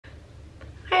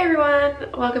Hi everyone!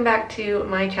 Welcome back to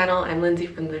my channel. I'm Lindsay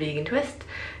from The Vegan Twist,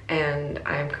 and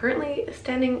I'm currently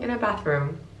standing in a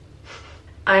bathroom.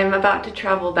 I'm about to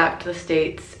travel back to the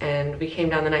States, and we came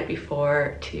down the night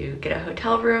before to get a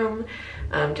hotel room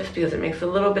just because it makes it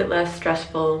a little bit less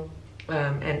stressful.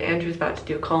 And Andrew's about to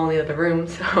do a call in the other room,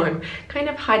 so I'm kind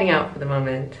of hiding out for the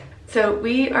moment. So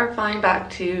we are flying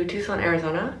back to Tucson,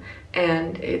 Arizona,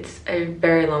 and it's a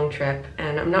very long trip,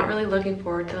 and I'm not really looking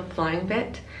forward to the flying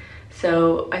bit.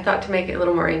 So I thought to make it a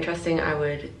little more interesting, I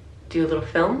would do a little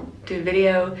film, do a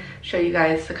video, show you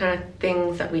guys the kind of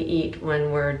things that we eat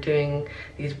when we're doing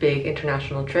these big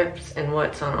international trips and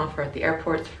what's on offer at the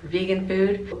airports for vegan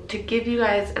food. To give you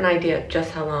guys an idea of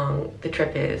just how long the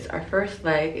trip is, our first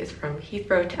leg is from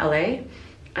Heathrow to LA,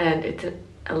 and it's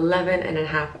 11 and a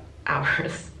half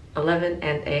hours. 11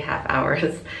 and a half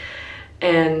hours.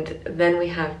 And then we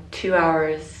have 2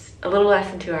 hours, a little less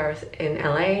than 2 hours in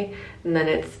LA, and then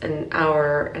it's an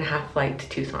hour and a half flight to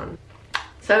Tucson.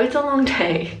 So it's a long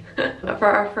day. For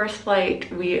our first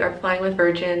flight, we are flying with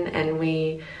Virgin, and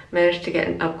we managed to get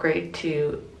an upgrade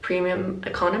to premium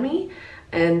economy,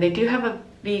 and they do have a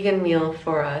vegan meal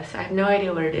for us. I have no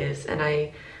idea what it is, and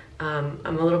I'm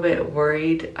a little bit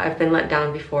worried. I've been let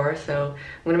down before, so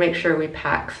I'm gonna make sure we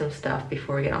pack some stuff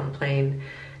before we get on the plane.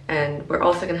 And we're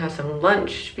also gonna have some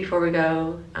lunch before we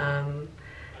go,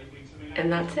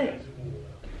 and that's it.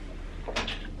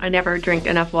 I never drink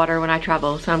enough water when I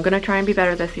travel, so I'm gonna try and be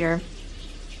better this year,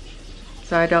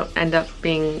 so I don't end up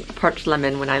being a parched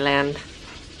lemon when I land.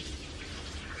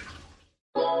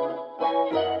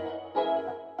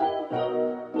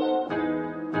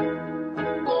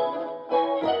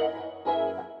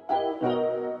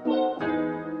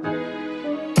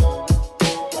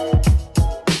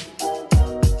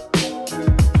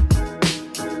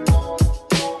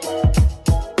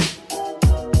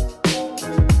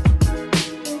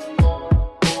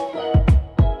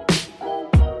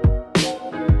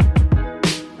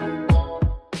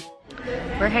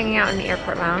 We're hanging out in the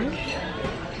airport lounge.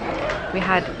 We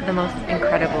had the most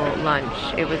incredible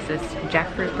lunch. It was this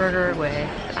jackfruit burger with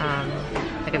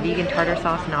like a vegan tartar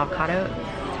sauce and avocado.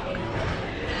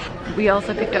 We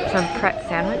also picked up some Pret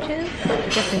sandwiches,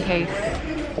 just in case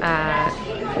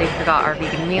they forgot our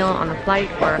vegan meal on the flight,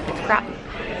 or if it's crap,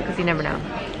 because you never know.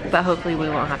 But hopefully we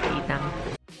won't have to eat them.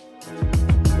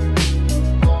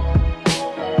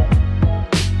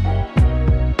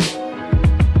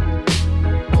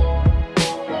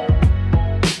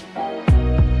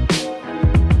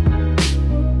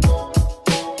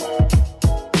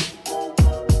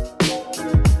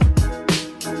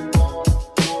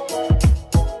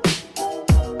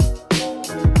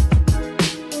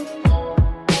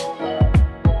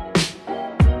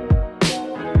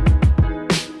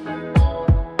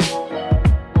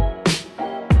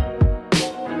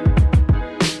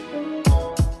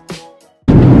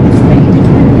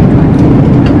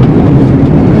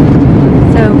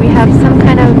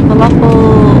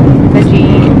 Falafel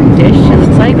veggie dish, it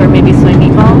looks like, or maybe soy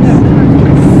meatballs,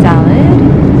 salad,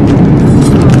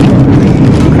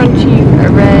 crunchy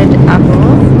red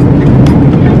apple,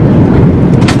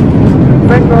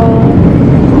 bread roll,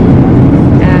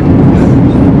 and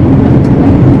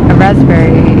a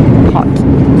raspberry pot.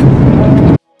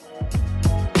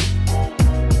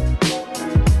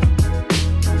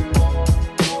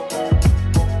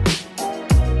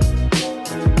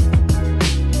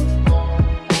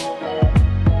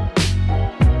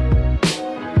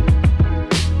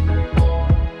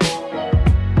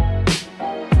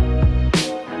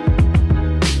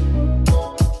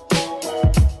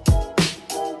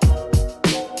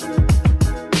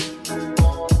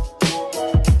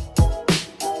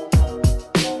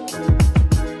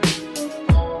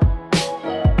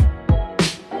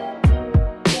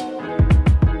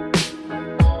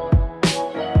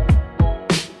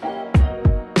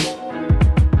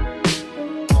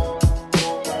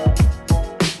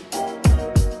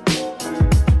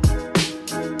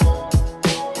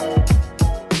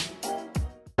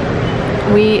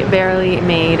 We barely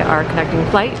made our connecting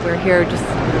flight. We're here just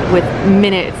with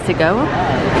minutes to go.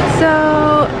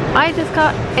 So I just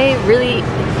got a really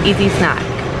easy snack.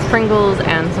 Pringles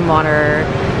and some water.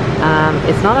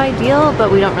 It's not ideal, but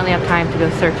we don't really have time to go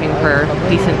searching for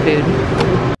decent food.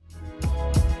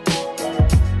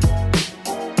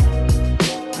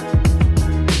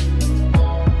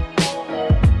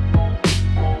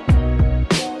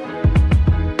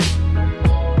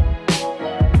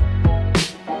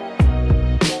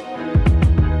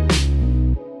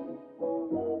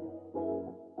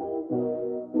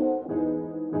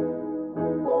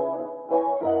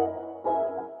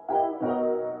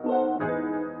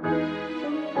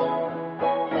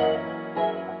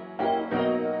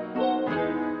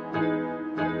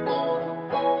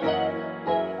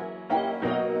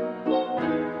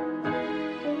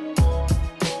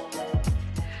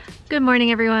 Good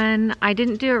morning, everyone. I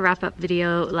didn't do a wrap-up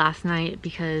video last night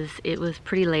because it was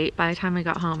pretty late by the time I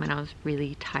got home and I was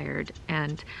really tired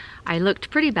and I looked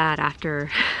pretty bad after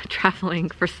traveling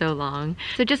for so long.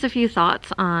 So just a few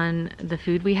thoughts on the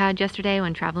food we had yesterday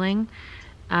when traveling.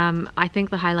 I think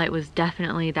the highlight was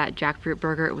definitely that jackfruit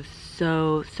burger. It was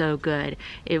so good.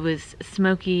 It was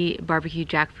smoky barbecue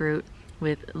jackfruit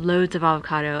with loads of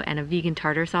avocado and a vegan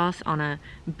tartar sauce on a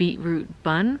beetroot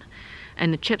bun.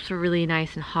 And the chips were really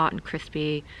nice and hot and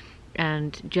crispy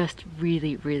and just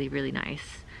really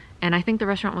nice. And I think the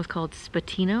restaurant was called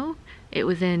Spatino. It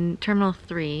was in Terminal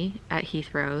 3 at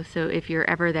Heathrow, so if you're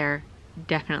ever there,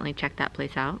 definitely check that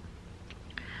place out.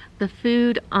 The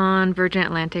food on Virgin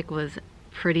Atlantic was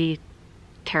pretty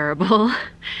terrible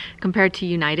compared to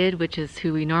United, which is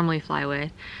who we normally fly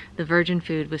with. The Virgin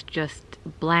food was just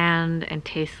bland and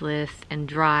tasteless and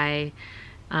dry.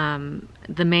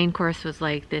 The main course was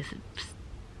like this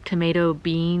tomato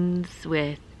beans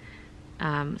with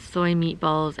soy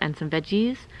meatballs and some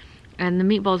veggies, and the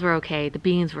meatballs were okay. The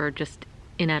beans were just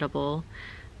inedible,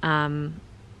 and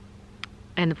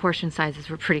the portion sizes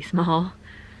were pretty small.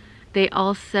 They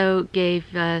also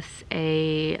gave us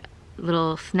a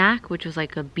little snack, which was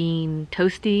like a bean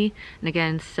toasty, and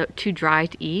again, so too dry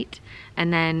to eat.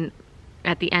 And then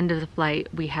at the end of the flight,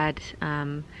 we had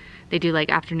they do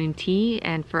like afternoon tea,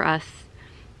 and for us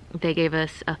they gave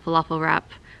us a falafel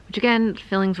wrap, which again,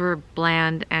 fillings were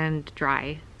bland and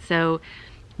dry. So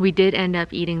we did end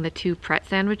up eating the 2 Pret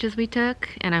sandwiches we took,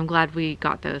 and I'm glad we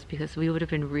got those because we would have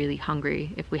been really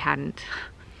hungry if we hadn't.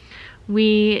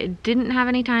 We didn't have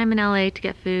any time in LA to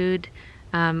get food.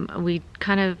 We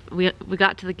got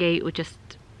to the gate with just,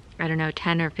 I don't know,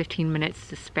 10 or 15 minutes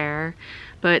to spare,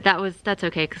 but that's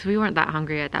okay because we weren't that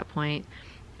hungry at that point.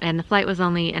 And the flight was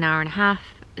only an hour and a half,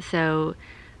 so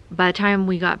by the time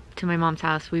we got to my mom's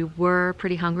house, we were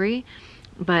pretty hungry.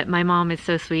 But my mom is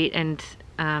so sweet, and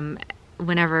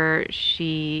whenever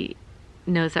she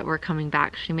knows that we're coming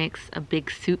back, she makes a big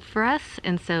soup for us.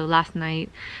 And so last night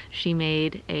she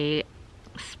made a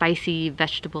spicy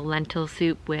vegetable lentil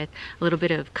soup with a little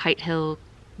bit of Kite Hill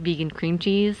vegan cream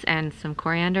cheese and some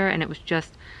coriander, and it was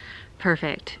just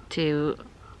perfect to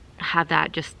have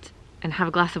that and have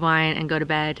a glass of wine and go to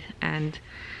bed and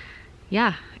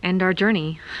yeah, end our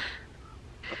journey.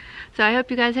 So I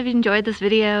hope you guys have enjoyed this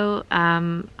video.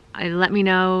 Let me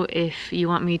know if you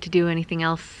want me to do anything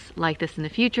else like this in the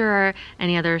future, or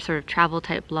any other sort of travel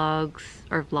type blogs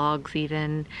or vlogs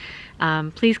even.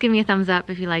 Please give me a thumbs up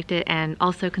if you liked it, and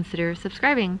also consider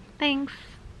subscribing. Thanks!